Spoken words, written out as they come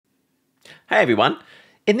Hey everyone,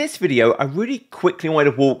 in this video I really quickly want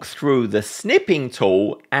to walk through the snipping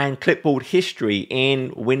tool and clipboard history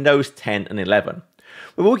in Windows 10 and 11.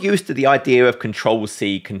 We're all used to the idea of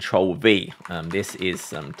Control-C, Control-V. This is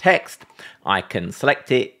some text. I can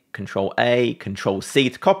select it, Control-A, Control-C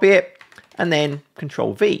to copy it, and then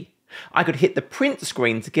Control-V. I could hit the print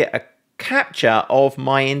screen to get a capture of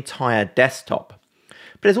my entire desktop.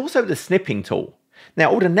 But there's also the snipping tool.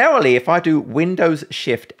 Now, ordinarily, if I do Windows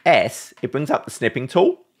Shift S, it brings up the snipping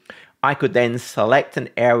tool. I could then select an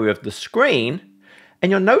area of the screen, and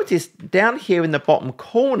you'll notice down here in the bottom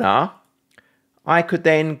corner, I could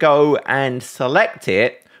then go and select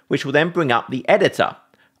it, which will then bring up the editor.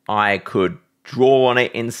 I could draw on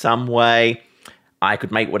it in some way. I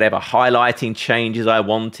could make whatever highlighting changes I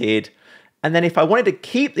wanted. And then if I wanted to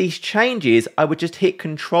keep these changes, I would just hit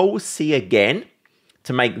Control-C again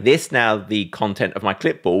to make this now the content of my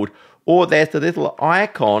clipboard, or there's the little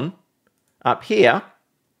icon up here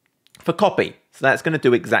for copy. So that's going to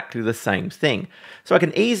do exactly the same thing. So I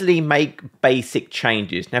can easily make basic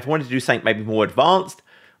changes. Now, if I wanted to do something maybe more advanced,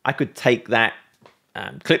 I could take that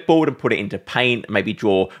clipboard and put it into Paint, maybe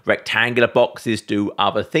draw rectangular boxes, do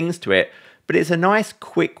other things to it. But it's a nice,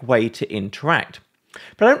 quick way to interact.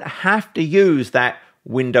 But I don't have to use that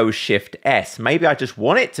Windows Shift S. Maybe I just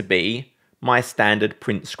want it to be my standard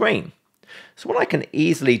print screen. So what I can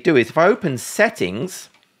easily do is if I open Settings,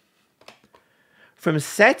 from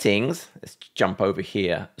Settings, let's jump over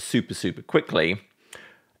here super quickly.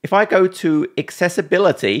 If I go to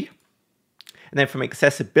Accessibility, and then from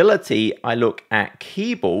Accessibility, I look at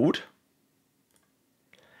Keyboard,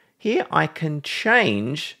 here I can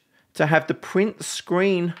change to have the print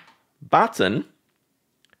screen button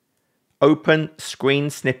open screen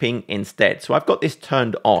snipping instead. So I've got this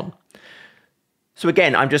turned on. So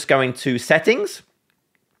again, I'm just going to Settings,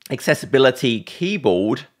 Accessibility,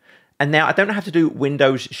 Keyboard, and now I don't have to do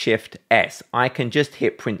Windows Shift S. I can just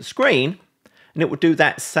hit Print Screen, and it will do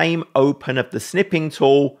that same open of the snipping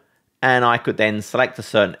tool, and I could then select a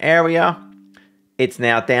certain area. It's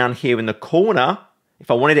now down here in the corner.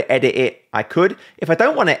 If I wanted to edit it, I could. If I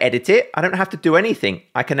don't want to edit it, I don't have to do anything.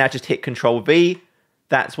 I can now just hit Control-V.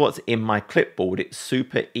 That's what's in my clipboard. It's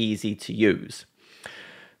super easy to use.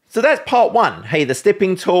 So that's part one. Hey, the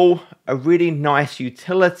snipping tool, a really nice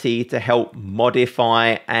utility to help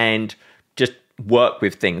modify and just work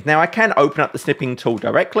with things. Now I can open up the snipping tool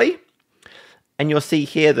directly, and you'll see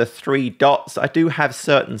here the three dots. I do have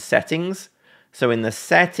certain settings. So in the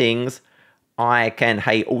settings, I can,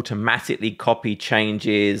 hey, automatically copy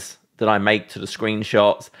changes that I make to the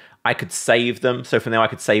screenshots. I could save them. So from there, I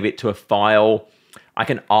could save it to a file. I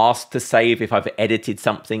can ask to save if I've edited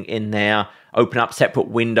something in there, open up separate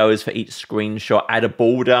windows for each screenshot, add a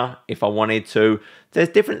border if I wanted to. There's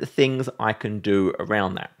different things I can do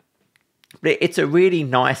around that. But it's a really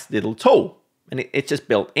nice little tool, and it's just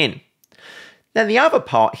built in. Now the other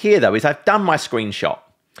part here though is I've done my screenshot,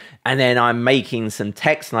 and then I'm making some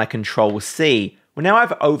text and I Control-C. Well, now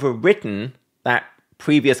I've overwritten that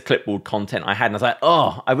previous clipboard content I had, and I was like,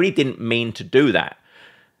 oh, I really didn't mean to do that.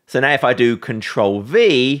 So now if I do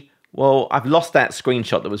Control-V, well, I've lost that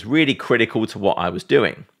screenshot that was really critical to what I was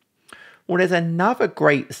doing. Well, there's another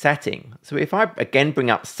great setting. So if I again bring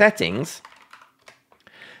up Settings,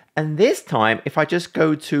 and this time if I just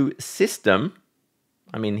go to System,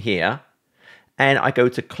 I'm in here, and I go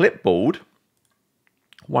to Clipboard,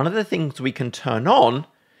 one of the things we can turn on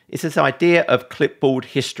is this idea of clipboard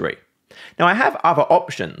history. Now I have other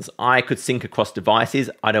options. I could sync across devices.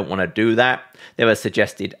 I don't want to do that. There are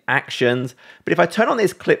suggested actions. But if I turn on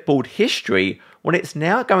this clipboard history, what it's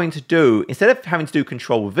now going to do, instead of having to do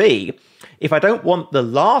Control-V, if I don't want the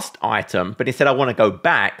last item, but instead I want to go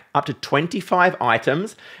back up to 25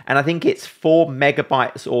 items, and I think it's 4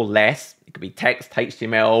 megabytes or less, it could be text,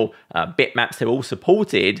 HTML, bitmaps, they're all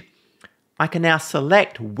supported, I can now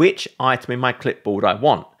select which item in my clipboard I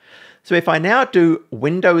want. So if I now do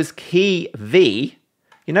Windows key V,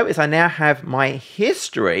 you notice I now have my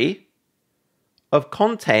history of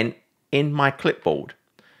content in my clipboard.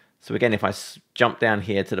 So again, if I jump down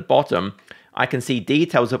here to the bottom, I can see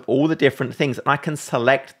details of all the different things, and I can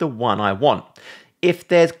select the one I want. If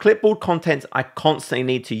there's clipboard contents I constantly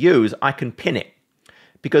need to use, I can pin it,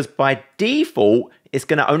 because by default, it's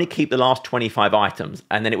going to only keep the last 25 items,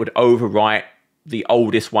 and then it would overwrite the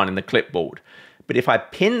oldest one in the clipboard. But if I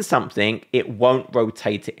pin something, it won't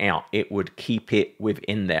rotate it out. It would keep it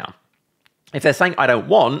within there. If there's something I don't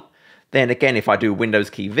want, then again, if I do Windows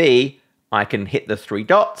key V, I can hit the three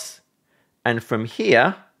dots, and from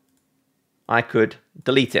here, I could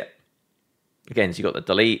delete it. Again, so you've got the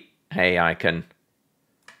delete. Hey, I can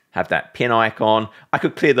have that pin icon. I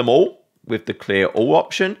could clear them all. with the clear all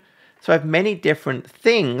option. So I have many different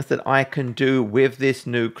things that I can do with this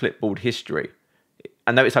new clipboard history.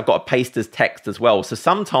 And notice I've got a paste as text as well. So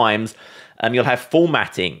sometimes you'll have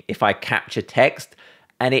formatting if I capture text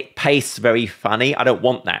and it pastes very funny. I don't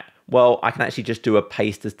want that. Well, I can actually just do a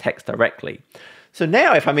paste as text directly. So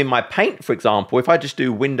now if I'm in my Paint, for example, if I just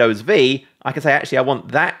do Windows V, I can say, actually, I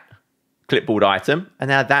want that clipboard item. And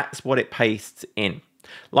now that's what it pastes in.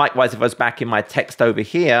 Likewise, if I was back in my text over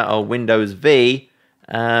here, or Windows V,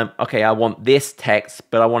 okay, I want this text,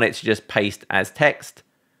 but I want it to just paste as text.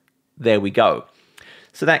 There we go.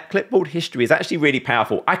 So that clipboard history is actually really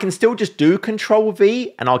powerful. I can still just do Control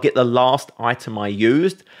V and I'll get the last item I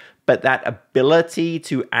used, but that ability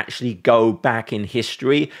to actually go back in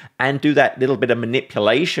history and do that little bit of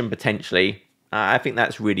manipulation potentially, I think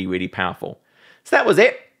that's really, really powerful. So that was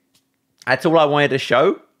it. That's all I wanted to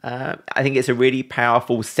show. I think it's a really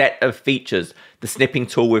powerful set of features. The snipping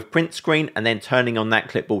tool with print screen and then turning on that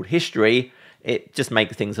clipboard history, it just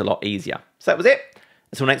makes things a lot easier. So that was it.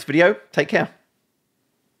 Until next video, take care.